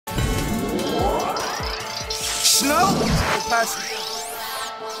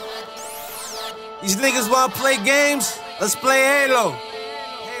These niggas wanna play games? Let's play Halo.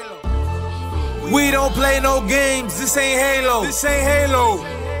 We don't play no games, this ain't Halo. This ain't Halo.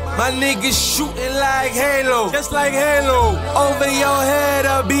 My niggas shooting like Halo, just like Halo. Over your head,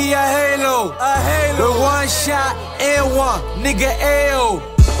 I'll be a Halo. A Halo. With one shot and one nigga AO.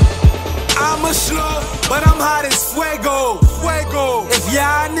 I'm a slow, but I'm hot as fuego. Fuego. If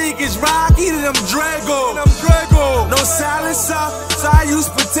y'all niggas rock, either them Drago. No silencer, so I use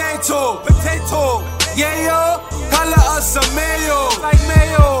potato. Potato. Yeah, yo, color us some mayo. Like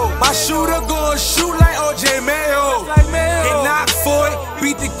mayo. My shooter gon' shoot like OJ Mayo. Like mayo. Get knocked for it,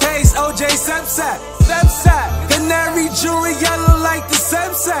 beat the case, OJ Simpson. Canary jewelry yellow like the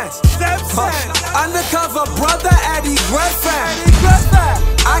Simpsons. Undercover brother Eddie Griffin.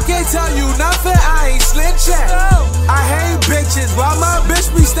 I can't tell you nothing, I ain't snitching. I hate bitches, while my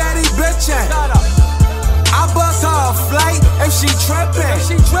bitch be steady bitching. I bust her a flight if she trippin'.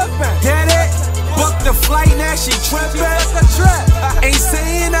 Get it? Book the flight, now she trippin'. Ain't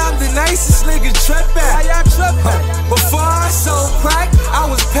saying I'm the nicest nigga trippin'. Before I sold crack, I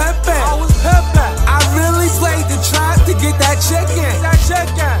was pimpin'. I really played the trap to get that chicken.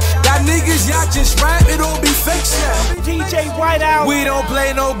 That niggas, y'all just rap, it all be fiction. DJ Whiteout. We don't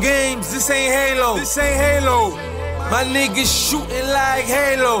play no games, this ain't Halo. This ain't Halo. My niggas shooting like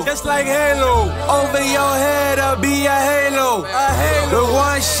Halo, just like Halo. Over your head, I'll be a Halo. A Halo. With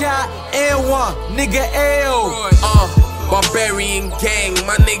one shot and one nigga AO. Barbarian gang,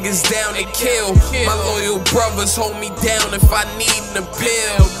 my niggas down to kill. My loyal brothers hold me down if I need the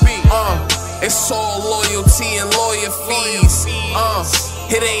bill. It's all loyalty and lawyer fees.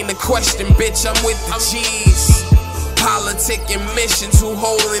 It ain't a question, bitch, I'm with the G's. Politicking missions, who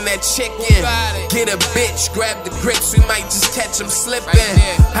holding that chicken? Get a bitch, grab the grips, we might just catch him slipping.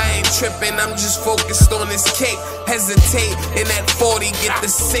 I ain't tripping, I'm just focused on this cake. Hesitate, in that 40, get the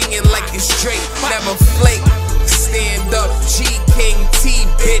singing like it's Drake. Never flake, stand up, G King T,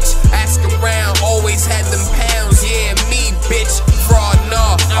 bitch. Ask around, always had them pounds, yeah, me, bitch. Fraud,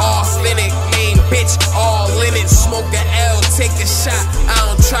 nah, authentic, main bitch, all in it. Smoke a L, take a shot, I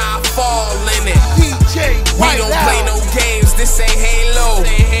don't try, I fall in it. We don't play no games, this ain't Halo.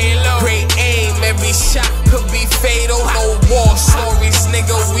 Great aim, every shot could be fatal. No war stories,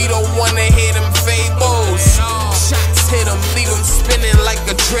 nigga, we don't wanna hear them fables. Shots hit them, leave them spinning like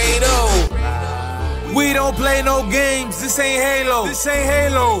a Drado. We don't play no games, this ain't Halo. This ain't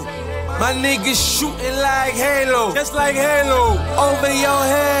Halo. My niggas shooting like Halo, just like Halo. Over your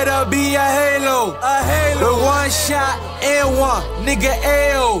head, I'll be a Halo. A Halo. With one shot and one nigga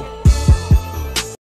AO.